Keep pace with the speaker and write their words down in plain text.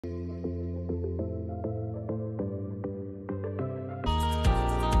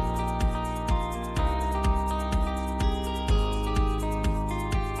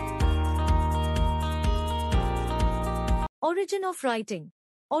Origin of writing.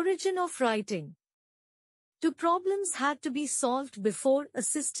 Origin of writing. Two problems had to be solved before a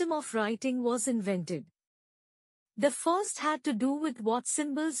system of writing was invented. The first had to do with what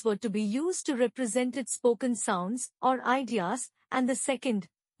symbols were to be used to represent its spoken sounds or ideas, and the second,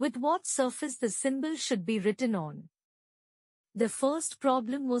 with what surface the symbol should be written on. The first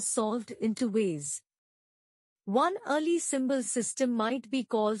problem was solved in two ways. One early symbol system might be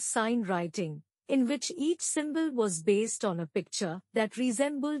called sign writing, in which each symbol was based on a picture that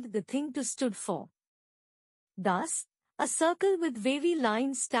resembled the thing it stood for. Thus, a circle with wavy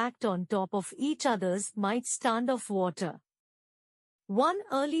lines stacked on top of each others might stand of water. One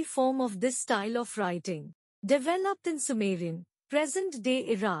early form of this style of writing developed in Sumerian, present-day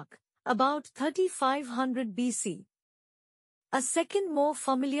Iraq, about 3500 BC. A second more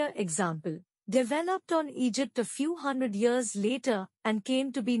familiar example developed on Egypt a few hundred years later and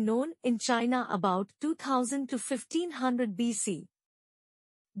came to be known in China about 2000 to 1500 BC.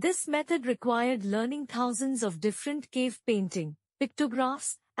 This method required learning thousands of different cave painting,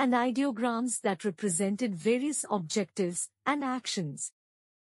 pictographs, and ideograms that represented various objectives and actions.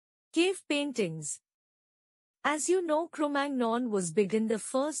 Cave paintings. As you know, Cro-Magnon was begun the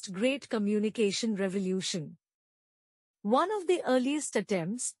first great communication revolution. One of the earliest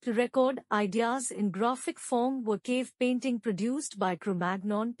attempts to record ideas in graphic form were cave painting produced by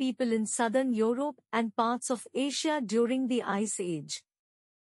Cro-Magnon people in southern Europe and parts of Asia during the Ice Age.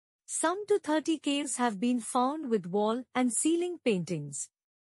 Some 230 caves have been found with wall and ceiling paintings.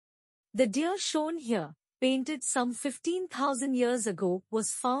 The deer shown here, painted some 15,000 years ago,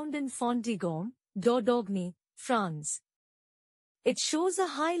 was found in Fontigone, Dordogne, France. It shows a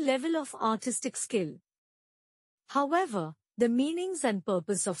high level of artistic skill. However, the meanings and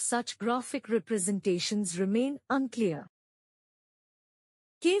purpose of such graphic representations remain unclear.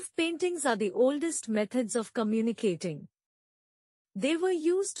 Cave paintings are the oldest methods of communicating. They were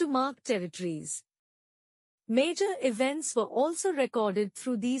used to mark territories. Major events were also recorded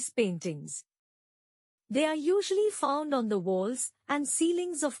through these paintings. They are usually found on the walls and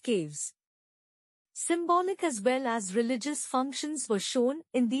ceilings of caves. Symbolic as well as religious functions were shown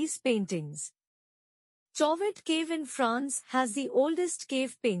in these paintings. Chauvet Cave in France has the oldest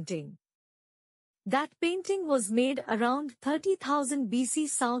cave painting. That painting was made around 30,000 BC.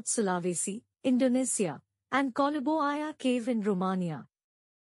 South Sulawesi, Indonesia, and Koloboaya Cave in Romania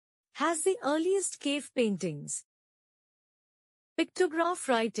has the earliest cave paintings. Pictograph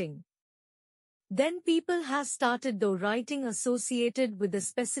writing. Then people have started though writing associated with the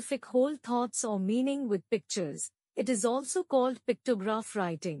specific whole thoughts or meaning with pictures. It is also called pictograph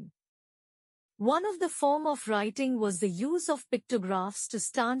writing. One of the form of writing was the use of pictographs to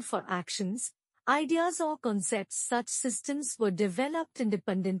stand for actions, ideas or concepts. Such systems were developed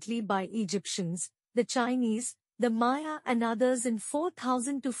independently by Egyptians, the Chinese, the Maya and others in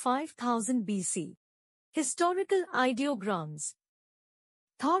 4000 to 5000 BC. Historical ideograms.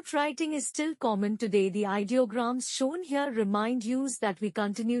 Thought writing is still common today. The ideograms shown here remind us that we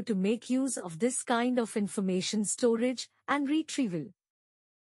continue to make use of this kind of information storage and retrieval,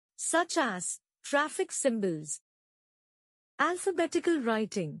 such as traffic symbols. Alphabetical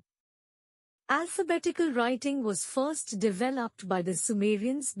writing. Alphabetical writing was first developed by the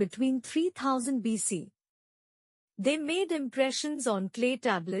Sumerians between 3000 BC. They made impressions on clay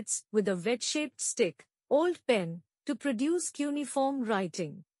tablets with a wedge-shaped stick, old pen, to produce cuneiform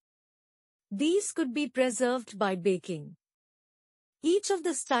writing. These could be preserved by baking. Each of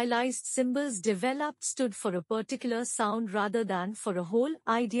the stylized symbols developed stood for a particular sound rather than for a whole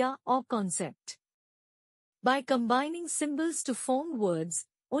idea or concept. By combining symbols to form words,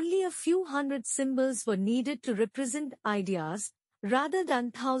 only a few hundred symbols were needed to represent ideas, rather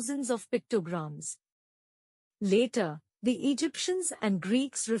than thousands of pictograms. Later, the Egyptians and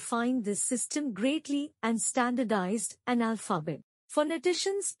Greeks refined this system greatly and standardized an alphabet.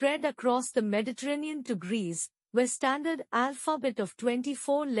 Phoneticians spread across the Mediterranean to Greece, where standard alphabet of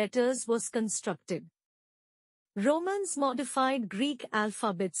 24 letters was constructed. Romans modified Greek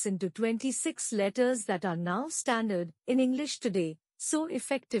alphabets into 26 letters that are now standard in English today, so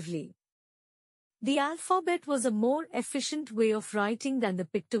effectively. The alphabet was a more efficient way of writing than the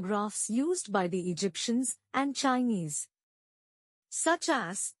pictographs used by the Egyptians and Chinese. Such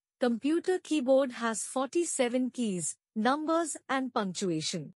as, computer keyboard has 47 keys, numbers and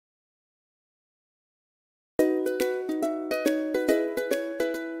punctuation.